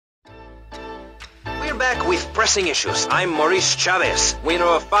back with Pressing Issues. I'm Maurice Chavez, winner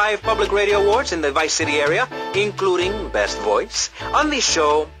of 5 public radio awards in the Vice City area, including Best Voice. On this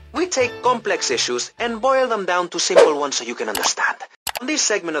show, we take complex issues and boil them down to simple ones so you can understand. On this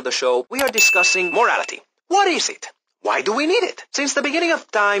segment of the show, we are discussing morality. What is it? Why do we need it? Since the beginning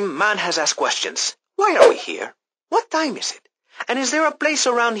of time, man has asked questions. Why are we here? What time is it? And is there a place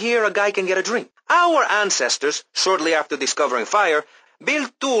around here a guy can get a drink? Our ancestors, shortly after discovering fire,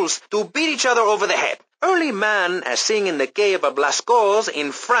 built tools to beat each other over the head. Early man, as seen in the cave of Lascaux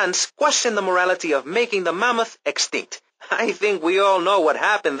in France, questioned the morality of making the mammoth extinct. I think we all know what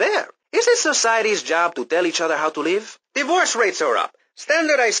happened there. Is it society's job to tell each other how to live? Divorce rates are up.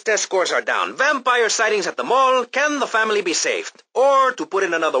 Standardized test scores are down. Vampire sightings at the mall. Can the family be saved? Or, to put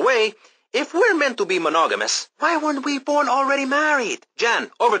it another way, if we're meant to be monogamous, why weren't we born already married?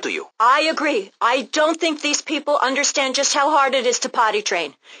 Jan, over to you. I agree. I don't think these people understand just how hard it is to potty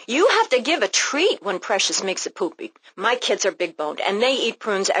train. You have to give a treat when Precious makes a poopy. My kids are big-boned, and they eat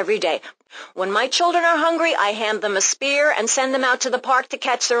prunes every day. When my children are hungry, I hand them a spear and send them out to the park to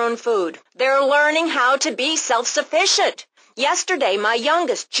catch their own food. They're learning how to be self-sufficient. Yesterday, my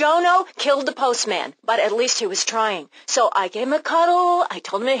youngest, Jono, killed the postman, but at least he was trying. So I gave him a cuddle. I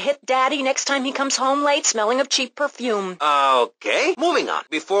told him to hit Daddy next time he comes home late, smelling of cheap perfume. Okay, moving on,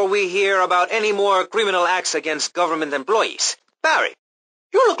 before we hear about any more criminal acts against government employees. Barry,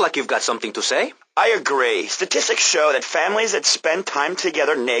 you look like you've got something to say. I agree. Statistics show that families that spend time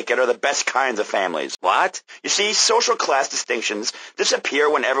together naked are the best kinds of families. What? You see, social class distinctions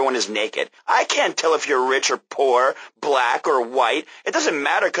disappear when everyone is naked. I can't tell if you're rich or poor, black or white. It doesn't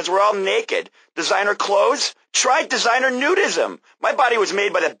matter because we're all naked. Designer clothes? Try designer nudism. My body was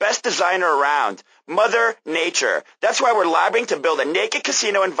made by the best designer around, Mother Nature. That's why we're lobbying to build a naked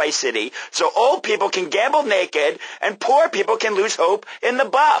casino in Vice City so old people can gamble naked and poor people can lose hope in the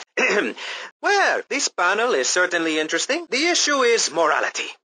buff. Well, this panel is certainly interesting. The issue is morality.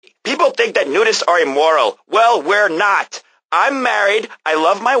 People think that nudists are immoral. Well, we're not. I'm married. I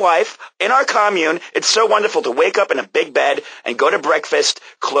love my wife. In our commune, it's so wonderful to wake up in a big bed and go to breakfast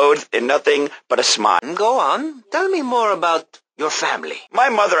clothed in nothing but a smile. Go on. Tell me more about your family. My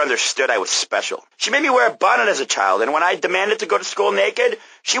mother understood I was special. She made me wear a bonnet as a child, and when I demanded to go to school naked,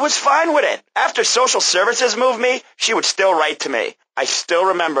 she was fine with it. After social services moved me, she would still write to me. I still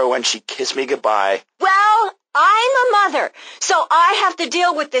remember when she kissed me goodbye. Well, I'm a mother, so I have to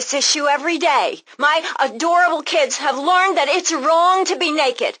deal with this issue every day. My adorable kids have learned that it's wrong to be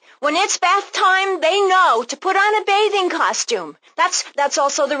naked. When it's bath time, they know to put on a bathing costume. That's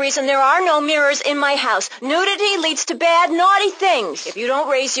also the reason there are no mirrors in my house. Nudity leads to bad, naughty things. If you don't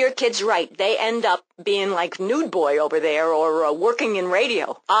raise your kids right, they end up being like Nude Boy over there or working in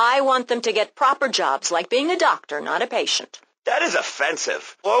radio. I want them to get proper jobs, like being a doctor, not a patient. That is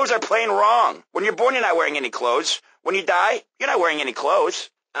offensive. Clothes are plain wrong. When you're born, you're not wearing any clothes. When you die, you're not wearing any clothes.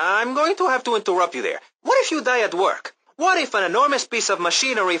 I'm going to have to interrupt you there. What if you die at work? What if an enormous piece of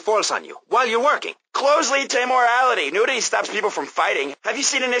machinery falls on you while you're working? Clothes lead to immorality. Nudity stops people from fighting. Have you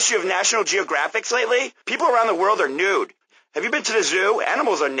seen an issue of National Geographic lately? People around the world are nude. Have you been to the zoo?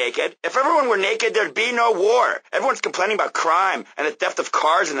 Animals are naked. If everyone were naked, there'd be no war. Everyone's complaining about crime and the theft of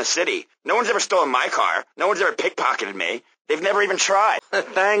cars in the city. No one's ever stolen my car. No one's ever pickpocketed me. They've never even tried.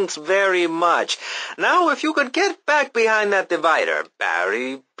 Thanks very much. Now, if you could get back behind that divider,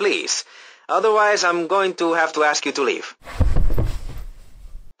 Barry, please. Otherwise, I'm going to have to ask you to leave.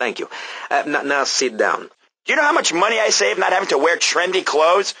 Thank you. Now sit down. Do you know how much money I save not having to wear trendy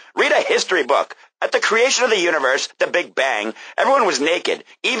clothes? Read a history book. At the creation of the universe, the Big Bang, everyone was naked,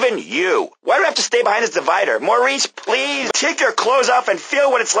 even you. Why do I have to stay behind this divider? Maurice, please, take your clothes off and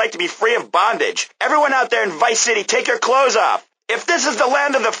feel what it's like to be free of bondage. Everyone out there in Vice City, take your clothes off. If this is the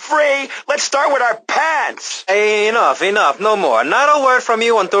land of the free, let's start with our pants. Hey, enough, no more. Not a word from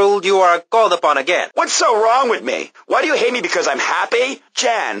you until you are called upon again. What's so wrong with me? Why do you hate me because I'm happy?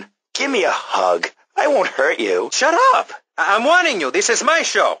 Jan, give me a hug. I won't hurt you. Shut up. I'm warning you, this is my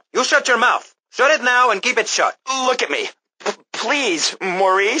show. You shut your mouth. Shut it now and keep it shut. Look at me. Please,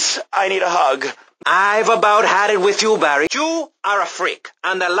 Maurice, I need a hug. I've about had it with you, Barry. You are a freak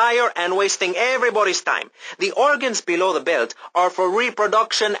and a liar and wasting everybody's time. The organs below the belt are for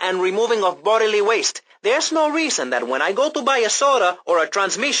reproduction and removing of bodily waste. There's no reason that when I go to buy a soda or a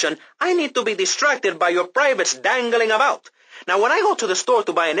transmission, I need to be distracted by your privates dangling about. Now, when I go to the store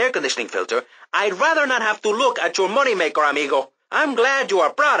to buy an air conditioning filter, I'd rather not have to look at your moneymaker, amigo. I'm glad you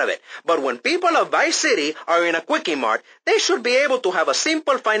are proud of it, but when people of Vice City are in a Quickie Mart, they should be able to have a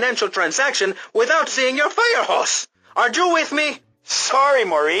simple financial transaction without seeing your fire hose. Are you with me? Sorry,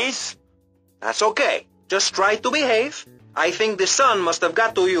 Maurice. That's okay. Just try to behave. I think the sun must have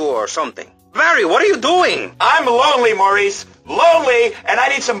got to you or something. Barry, what are you doing? I'm lonely, Maurice. Lonely, and I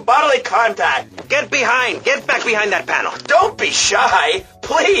need some bodily contact. Get back behind that panel. Don't be shy.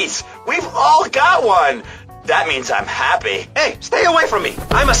 Please. We've all got one. That means I'm happy. Hey, stay away from me.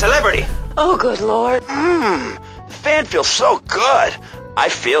 I'm a celebrity. Oh, good Lord. The fan feels so good. I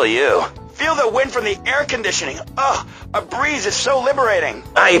feel you. Feel the wind from the air conditioning. Oh, a breeze is so liberating.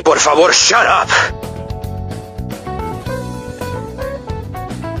 Ay, por favor, shut up.